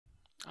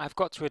I've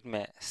got to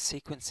admit,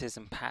 sequences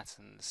and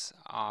patterns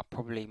are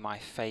probably my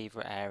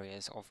favourite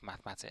areas of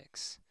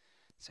mathematics.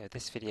 So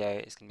this video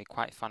is going to be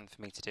quite fun for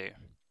me to do.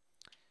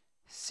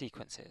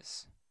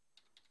 Sequences.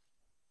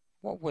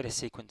 What would a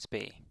sequence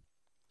be?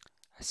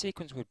 A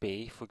sequence would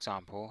be, for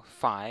example,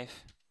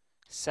 5,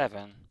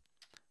 7,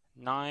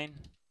 9,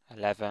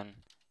 11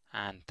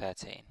 and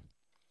 13.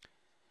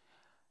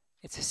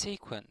 It's a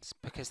sequence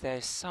because there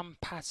is some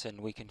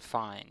pattern we can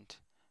find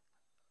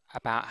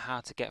about how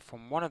to get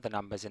from one of the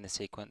numbers in the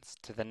sequence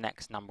to the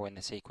next number in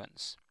the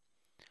sequence.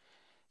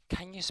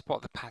 Can you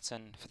spot the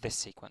pattern for this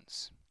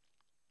sequence?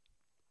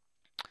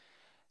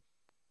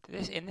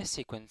 In this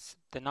sequence,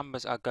 the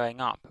numbers are going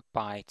up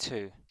by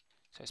 2.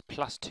 So it's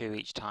plus 2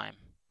 each time.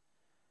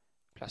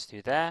 Plus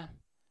 2 there,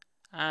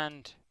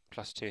 and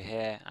plus 2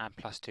 here, and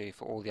plus 2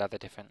 for all the other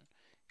different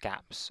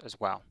gaps as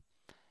well.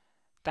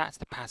 That's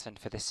the pattern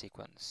for this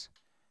sequence.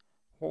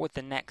 What would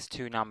the next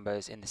two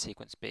numbers in the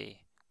sequence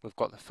be? We've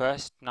got the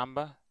first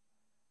number,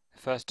 the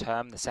first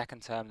term, the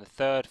second term, the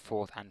third,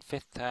 fourth and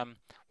fifth term.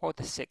 What would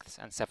the sixth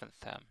and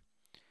seventh term?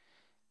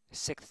 The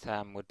sixth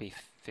term would be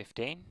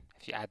 15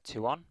 if you add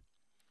 2 on.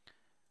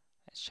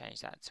 Let's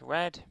change that to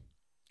red.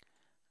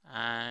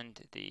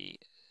 And the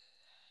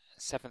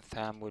seventh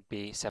term would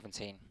be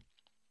 17.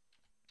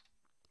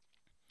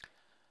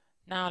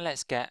 Now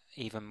let's get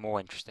even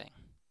more interesting.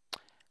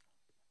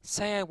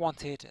 Say I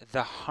wanted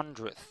the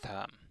 100th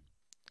term.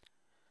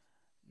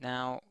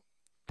 Now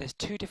there's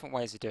two different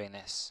ways of doing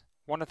this.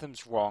 One of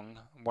them's wrong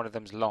and one of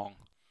them's long.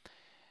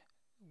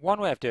 One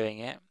way of doing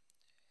it,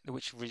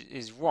 which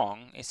is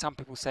wrong, is some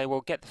people say,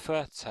 well, get the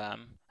first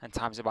term and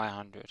times it by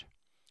 100.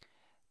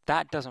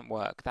 That doesn't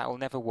work. That will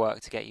never work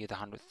to get you the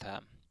 100th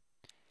term.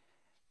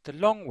 The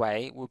long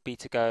way would be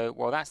to go,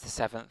 well, that's the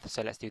 7th,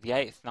 so let's do the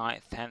 8th,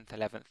 9th, 10th,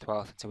 11th,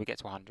 12th until we get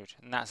to 100,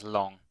 and that's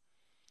long.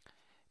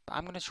 But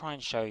I'm going to try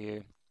and show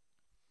you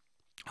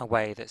a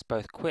way that's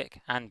both quick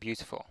and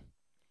beautiful.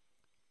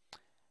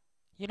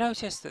 You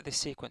notice that this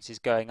sequence is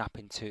going up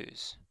in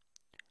 2s.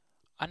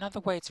 Another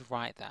way to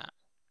write that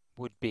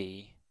would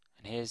be,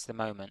 and here's the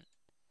moment,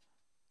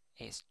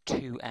 it's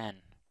 2n.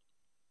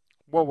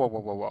 Whoa, whoa, whoa,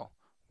 whoa, whoa.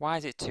 Why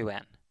is it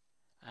 2n?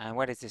 And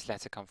where does this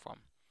letter come from?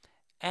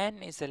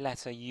 N is the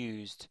letter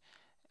used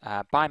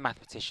by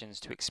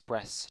mathematicians to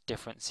express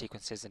different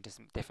sequences and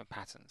different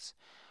patterns.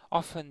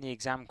 Often the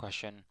exam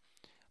question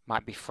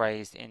might be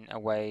phrased in a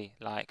way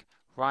like,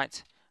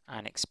 write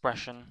an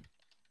expression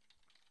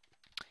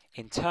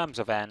in terms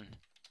of n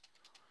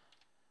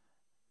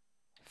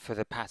for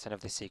the pattern of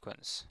this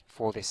sequence,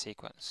 for this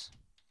sequence.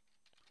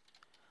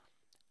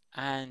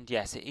 And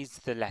yes, it is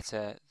the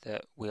letter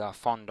that we are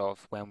fond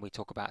of when we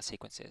talk about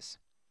sequences.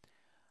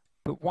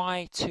 But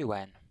why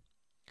 2n?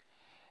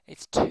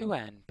 It's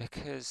 2n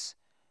because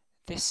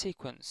this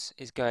sequence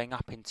is going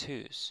up in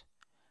 2s.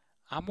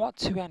 And what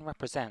 2n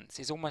represents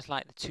is almost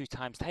like the 2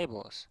 times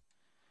tables.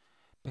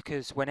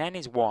 Because when n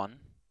is 1,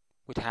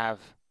 we'd have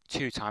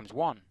 2 times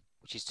 1,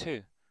 which is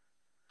 2.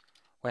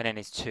 When n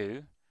is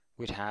 2,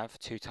 we'd have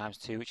 2 times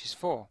 2, which is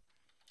 4.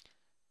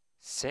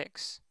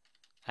 6,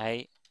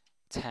 8,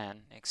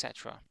 10,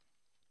 etc.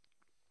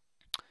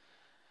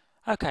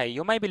 Okay,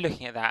 you're maybe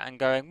looking at that and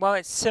going, well,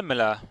 it's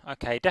similar.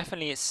 Okay,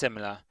 definitely it's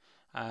similar.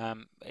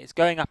 It's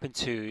going up in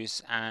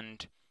 2s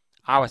and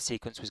our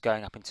sequence was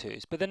going up in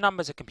 2s, but the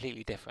numbers are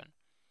completely different.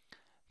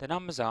 The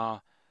numbers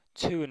are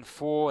 2 and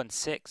 4 and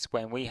 6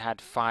 when we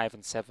had 5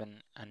 and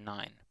 7 and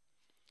 9.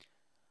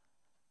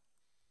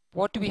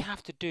 What do we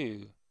have to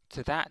do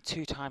to that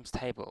 2 times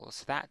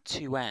tables, that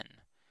 2n,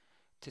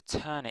 to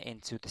turn it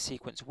into the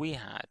sequence we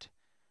had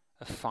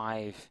of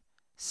 5,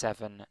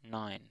 7,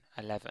 9,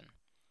 11?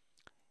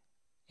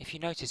 If you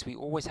notice, we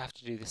always have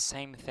to do the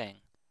same thing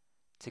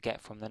to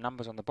get from the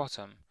numbers on the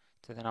bottom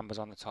to the numbers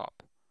on the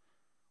top.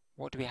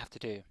 What do we have to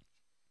do?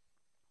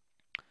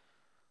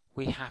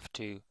 We have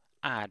to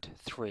add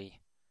 3.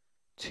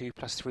 2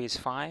 plus 3 is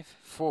 5,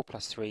 4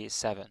 plus 3 is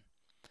 7.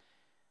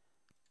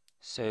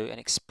 So an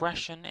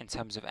expression in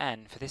terms of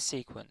n for this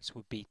sequence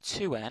would be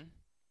 2n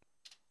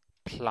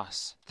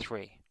plus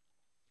 3.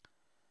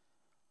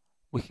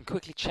 We can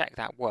quickly check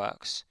that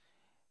works.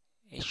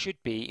 It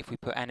should be, if we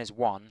put n as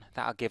 1,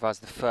 that'll give us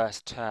the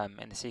first term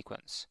in the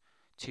sequence.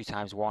 2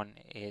 times 1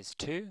 is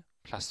 2,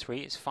 plus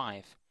 3 is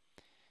 5.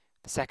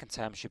 The second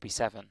term should be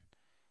 7.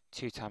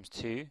 2 times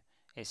 2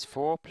 is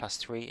 4, plus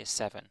 3 is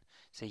 7.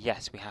 So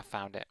yes, we have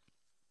found it.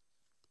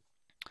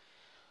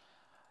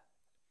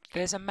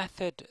 There's a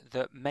method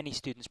that many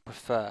students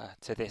prefer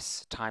to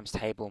this times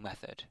table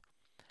method,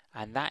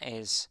 and that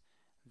is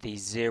the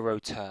 0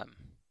 term.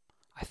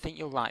 I think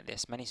you'll like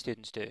this, many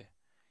students do.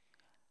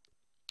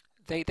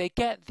 They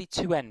get the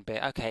 2n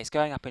bit, okay, it's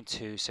going up in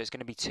 2, so it's going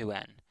to be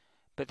 2n.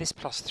 But this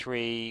plus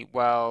 3,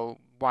 well,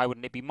 why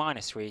wouldn't it be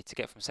minus 3 to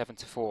get from 7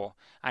 to 4?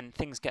 And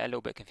things get a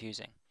little bit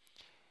confusing.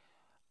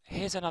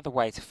 Here's another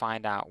way to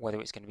find out whether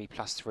it's going to be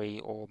plus 3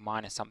 or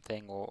minus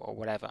something or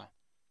whatever.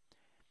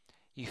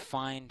 You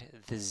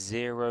find the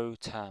 0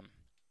 term.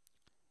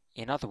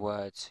 In other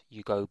words,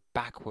 you go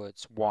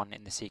backwards 1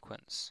 in the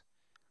sequence.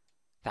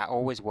 That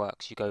always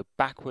works. You go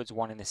backwards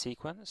 1 in the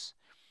sequence,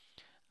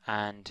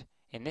 and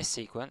in this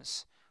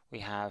sequence we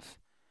have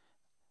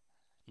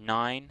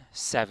 9,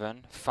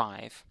 7,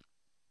 5.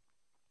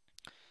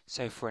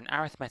 So for an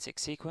arithmetic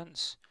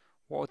sequence,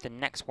 what would the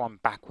next one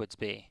backwards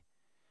be?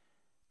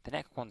 The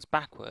next one's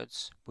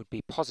backwards would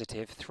be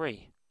positive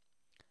 3.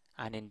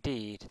 And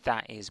indeed,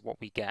 that is what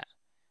we get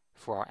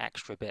for our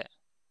extra bit.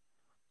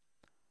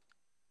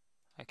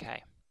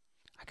 Okay,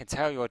 I can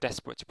tell you're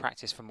desperate to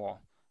practice for more,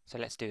 so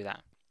let's do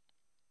that.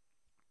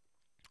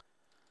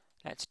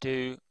 Let's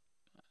do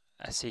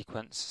a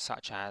sequence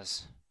such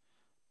as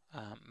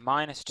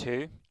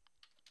 -2,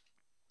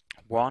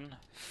 1,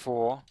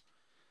 4,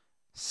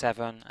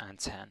 7, and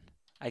 10.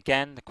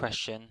 Again, the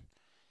question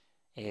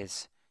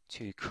is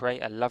to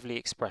create a lovely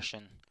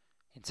expression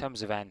in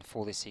terms of n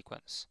for this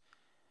sequence.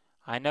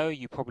 I know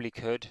you probably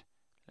could.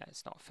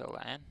 Let's not fill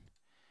that in.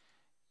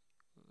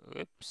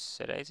 Oops,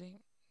 a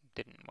daisy.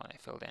 Didn't want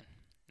it filled in.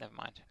 Never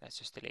mind. Let's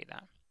just delete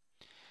that.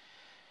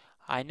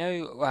 I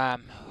know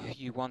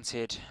you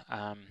wanted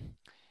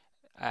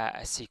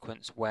a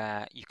sequence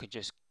where you could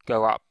just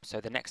go up. So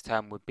the next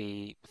term would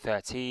be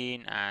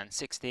 13 and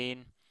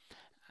 16.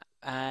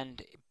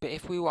 But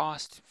if we were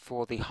asked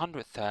for the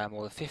 100th term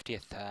or the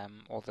 50th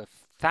term or the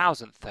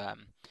 1000th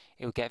term,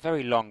 it would get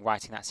very long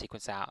writing that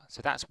sequence out.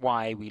 So that's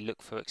why we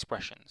look for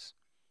expressions.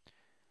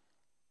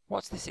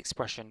 What's this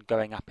expression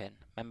going up in?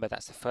 Remember,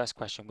 that's the first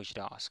question we should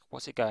ask.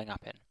 What's it going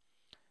up in?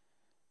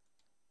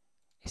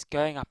 It's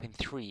going up in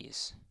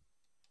 3s.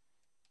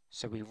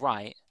 So we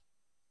write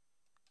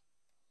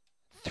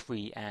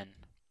 3n.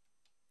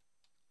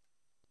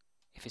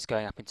 If it's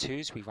going up in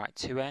 2s, we write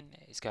 2n.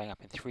 It's going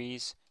up in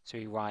 3s, so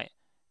we write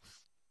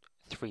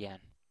 3n.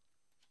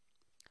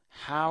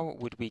 How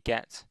would we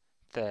get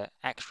the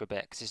extra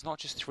bit? Because it's not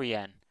just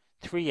 3n.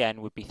 3n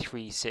would be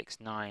 3,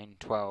 6, 9,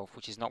 12,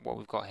 which is not what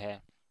we've got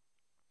here.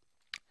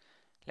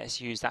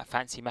 Let's use that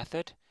fancy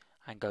method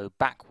and go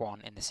back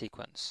 1 in the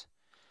sequence.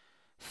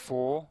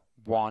 4,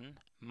 1,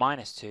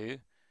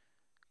 -2,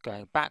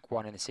 going back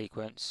 1 in the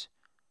sequence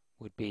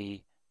would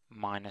be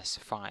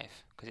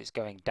 -5, because it's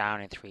going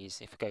down in 3s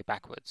if we go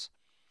backwards.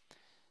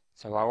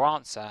 So our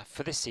answer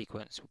for this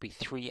sequence would be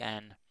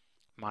 3n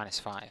minus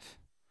 5.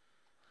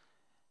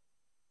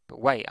 But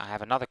wait, I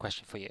have another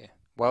question for you.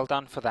 Well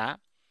done for that.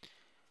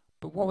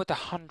 But what would the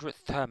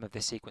 100th term of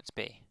this sequence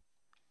be?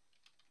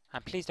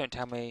 And please don't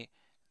tell me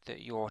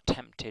that you're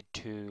tempted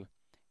to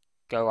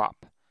go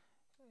up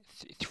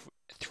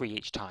 3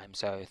 each time.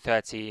 So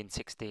 13,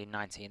 16,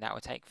 19, that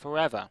would take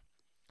forever.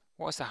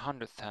 What's the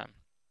 100th term?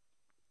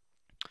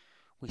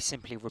 We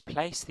simply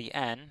replace the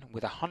n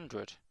with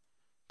 100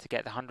 to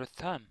get the 100th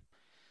term.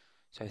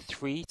 So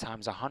 3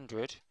 times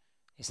 100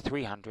 is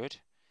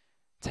 300.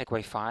 Take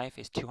away 5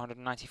 is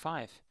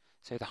 295.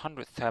 So the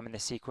 100th term in the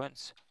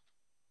sequence,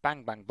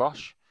 bang bang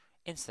bosh,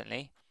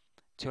 instantly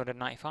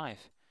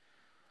 295.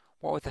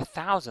 What would the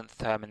 1000th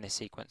term in this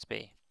sequence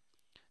be?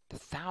 The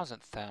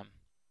 1000th term,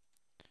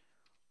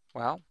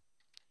 well,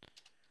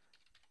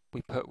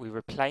 we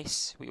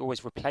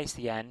always replace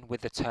the n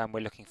with the term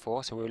we're looking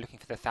for. So we're looking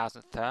for the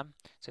 1000th term.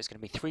 So it's going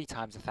to be 3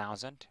 times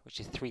 1000, which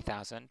is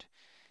 3000.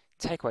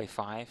 Take away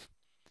 5,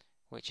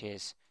 which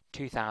is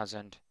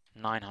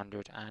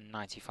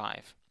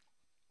 2995.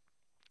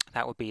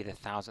 That would be the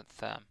 1000th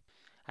term.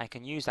 And you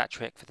can use that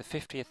trick for the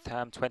 50th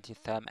term,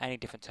 20th term, any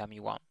different term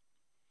you want.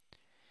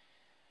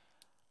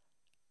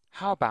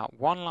 How about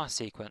one last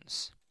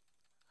sequence,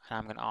 and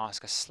I'm going to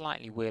ask a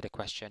slightly weirder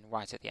question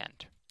right at the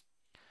end.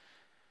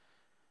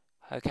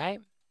 Okay,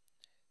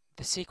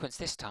 the sequence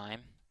this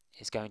time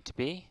is going to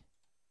be,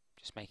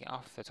 just make it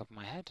off the top of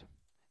my head,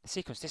 the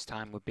sequence this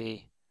time would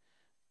be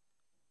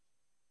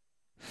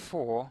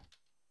 4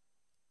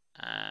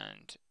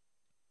 and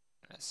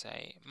let's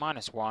say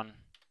 -1,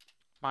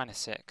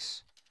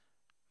 -6,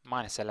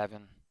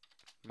 -11,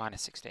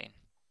 -16.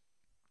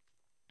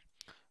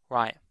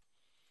 Right,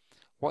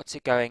 what's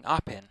it going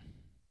up in?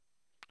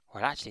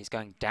 Well, actually it's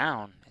going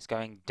down. It's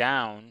going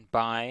down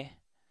by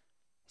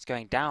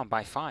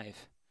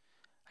 5.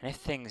 And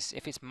if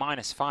it's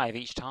 -5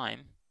 each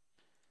time,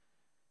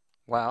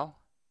 well,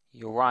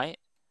 you're right,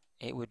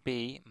 it would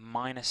be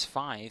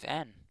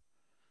 -5n.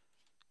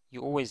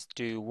 You always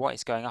do what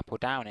it's going up or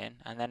down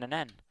in, and then an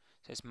n.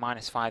 So it's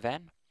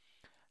 -5n.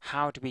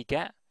 How do we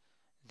get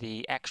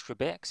the extra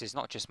bit? Because it's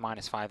not just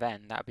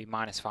 -5n, that would be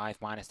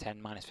 -5,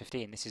 -10,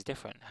 -15. This is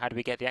different. How do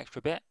we get the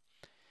extra bit?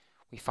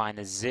 We find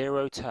the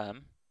 0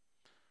 term.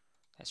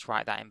 Let's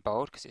write that in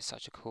bold because it's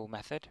such a cool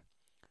method.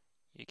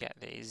 You get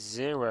the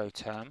 0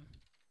 term,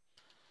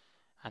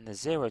 and the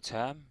 0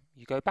 term,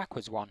 you go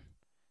backwards 1.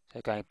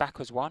 So going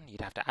backwards 1,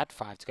 you'd have to add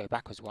 5 to go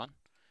backwards 1,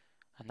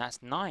 and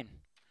that's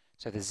 9.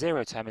 So the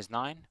 0 term is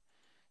 9,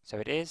 so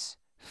it is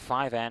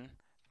 5n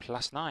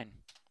plus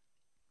 9.